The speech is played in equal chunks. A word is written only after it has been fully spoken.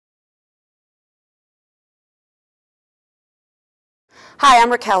Hi,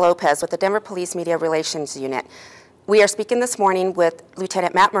 I'm Raquel Lopez with the Denver Police Media Relations Unit. We are speaking this morning with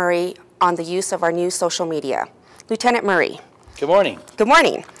Lieutenant Matt Murray on the use of our new social media. Lieutenant Murray. Good morning. Good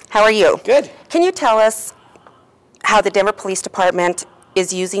morning. How are you? Good. Can you tell us how the Denver Police Department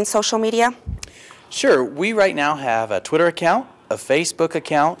is using social media? Sure. We right now have a Twitter account, a Facebook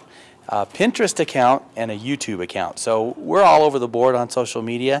account, a Pinterest account, and a YouTube account. So we're all over the board on social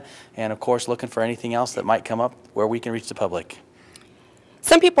media and, of course, looking for anything else that might come up where we can reach the public.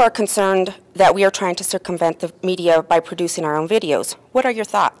 Some people are concerned that we are trying to circumvent the media by producing our own videos. What are your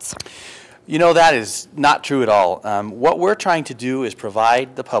thoughts? You know, that is not true at all. What we're trying to do is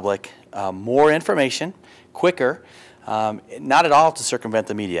provide the public more information, quicker, not at all to circumvent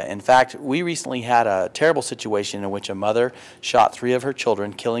the media. In fact, we recently had a terrible situation in which a mother shot 3 of her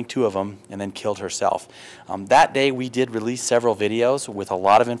children, killing 2 of them, and then killed herself. That day we did release several videos with a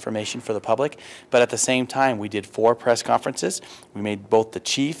lot of information for the public, but at the same time we did 4 press conferences. We made both the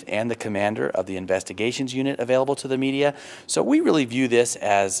chief and the commander of the investigations unit available to the media. So we really view this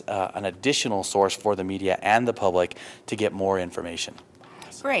as an additional source for the media and the public to get more information.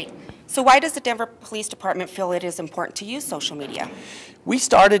 Great. So why does the Denver Police Department feel it is important to use social media? We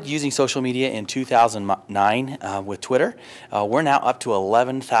started using social media in 2009 with Twitter. We're now up to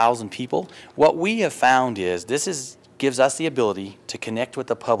 11,000 people. What we have found is gives us the ability to connect with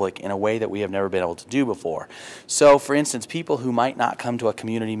the public in a way that we have never been able to do before. So, for instance, people who might not come to a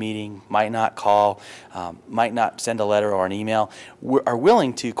community meeting, might not call, might not send a letter or an email, are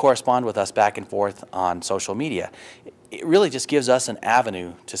willing to correspond with us back and forth on social media. It really just gives us an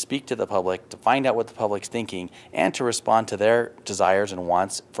avenue to speak to the public, to find out what the public's thinking, and to respond to their desires and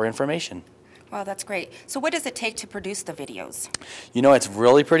wants for information. Wow, that's great. So what does it take to produce the videos? You know, it's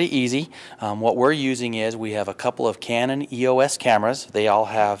really pretty easy. What we're using is we have a couple of Canon EOS cameras. They all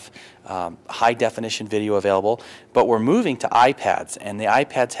have high definition video available, but we're moving to iPads, and the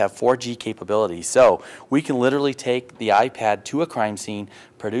iPads have 4G capabilities. So we can literally take the iPad to a crime scene,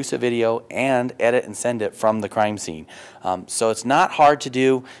 produce a video, and edit and send it from the crime scene. So it's not hard to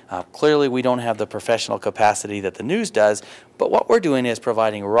do. Clearly we don't have the professional capacity that the news does, but what we're doing is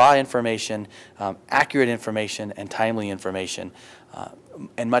providing raw information, accurate information, and timely information,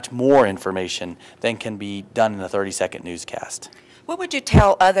 and much more information than can be done in a 30-second newscast. What would you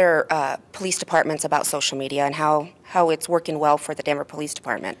tell other police departments about social media and how it's working well for the Denver Police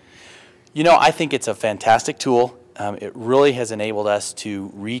Department? You know, I think it's a fantastic tool. It really has enabled us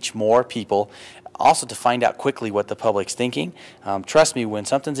to reach more people, also to find out quickly what the public's thinking. Trust me, when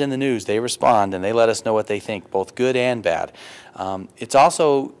something's in the news, they respond and they let us know what they think, both good and bad. It's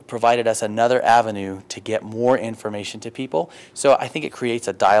also provided us another avenue to get more information to people, so I think it creates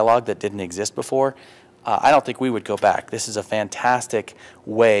a dialogue that didn't exist before. I don't think we would go back. This is a fantastic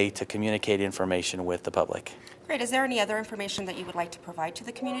way to communicate information with the public. Great. Is there any other information that you would like to provide to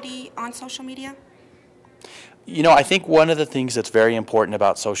the community on social media? You know, I think one of the things that's very important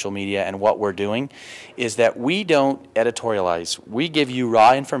about social media and what we're doing is that we don't editorialize. We give you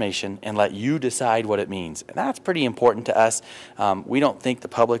raw information and let you decide what it means. And that's pretty important to us. We don't think the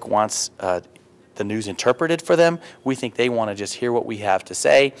public wants the news interpreted for them. We think they want to just hear what we have to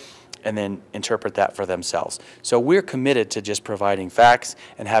say and then interpret that for themselves. So we're committed to just providing facts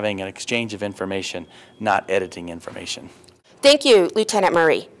and having an exchange of information, not editing information. Thank you, Lieutenant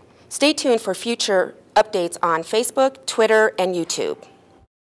Murray. Stay tuned for future updates on Facebook, Twitter, and YouTube.